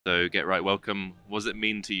So get right, welcome. What does it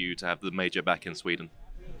mean to you to have the major back in Sweden?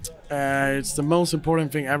 It's the most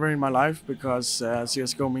important thing ever in my life because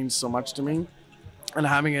CSGO means so much to me. And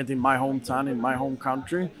having it in my hometown, in my home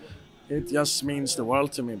country, it just means the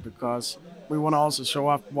world to me because we want to also show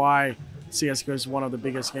up why CSGO is one of the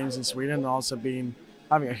biggest games in Sweden and also having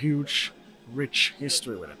a huge, rich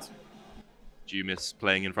history with it. Do you miss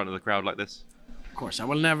playing in front of the crowd like this? Of course, I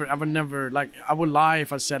would never, I would lie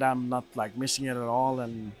if I said I'm not like missing it at all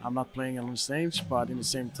and I'm not playing it on stage, but in the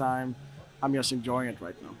same time, I'm just enjoying it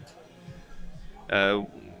right now.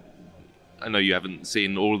 I know you haven't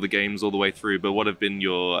seen all of the games all the way through, but what have been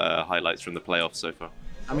your highlights from the playoffs so far?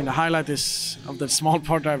 I mean, the highlight is of the small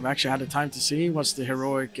part I've actually had the time to see was the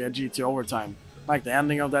heroic G2 overtime. Like the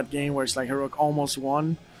ending of that game where it's like heroic almost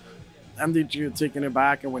won, and G2 taking it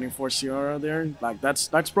back and winning 4-0 there. Like that's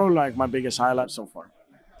probably like my biggest highlight so far.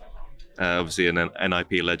 Obviously an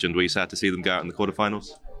NIP legend. Were you sad to see them go out in the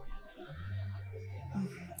quarterfinals?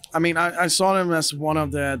 I mean, I saw them as one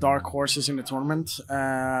of the dark horses in the tournament,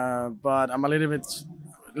 but I'm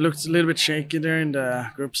looked a little bit shaky there in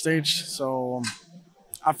the group stage. So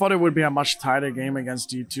I thought it would be a much tighter game against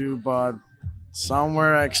G2, but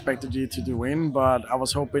somewhere I expected G2 to win. But I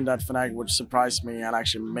was hoping that Fnatic would surprise me and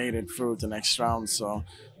actually made it through the next round. So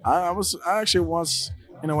I actually was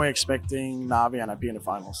in a way expecting NAVI and IP in the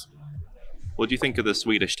finals. What do you think of the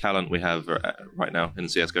Swedish talent we have right now in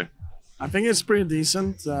CSGO? I think it's pretty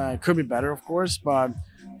decent. It could be better, of course, but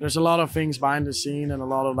there's a lot of things behind the scene and a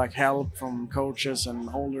lot of like help from coaches and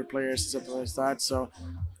older players, stuff like that. So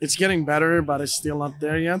it's getting better, but it's still not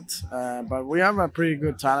there yet. But we have a pretty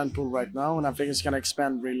good talent pool right now, and I think it's going to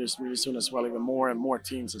expand really soon as well, even more and more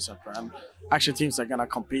teams, etc. And actually, teams are going to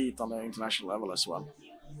compete on the international level as well.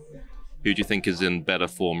 Who do you think is in better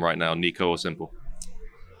form right now, NiKo or s1mple?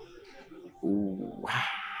 Ooh,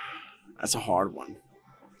 that's a hard one.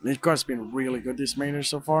 NiKo has been really good this major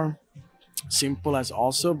so far. s1mple has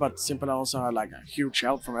also, but s1mple also had like a huge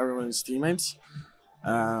help from everyone's teammates.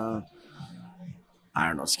 I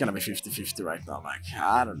don't know. It's gonna be 50-50 right now. Like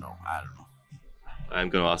I don't know. I'm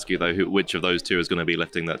going to ask you though, which of those two is going to be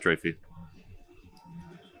lifting that trophy?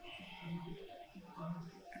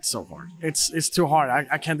 It's so hard. It's too hard.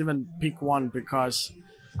 I can't even pick one because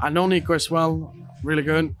I know NiKo as well, really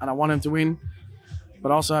good, and I want him to win.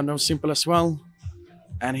 But also I know s1mple as well.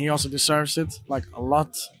 And he also deserves it, like a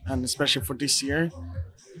lot, and especially for this year.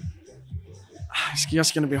 It's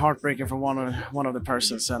just gonna be heartbreaking for one of the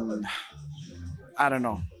persons, and I don't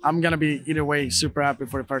know. I'm gonna be either way super happy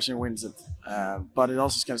for the person who wins it, but it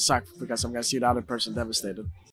also is gonna suck because I'm gonna see the other person devastated.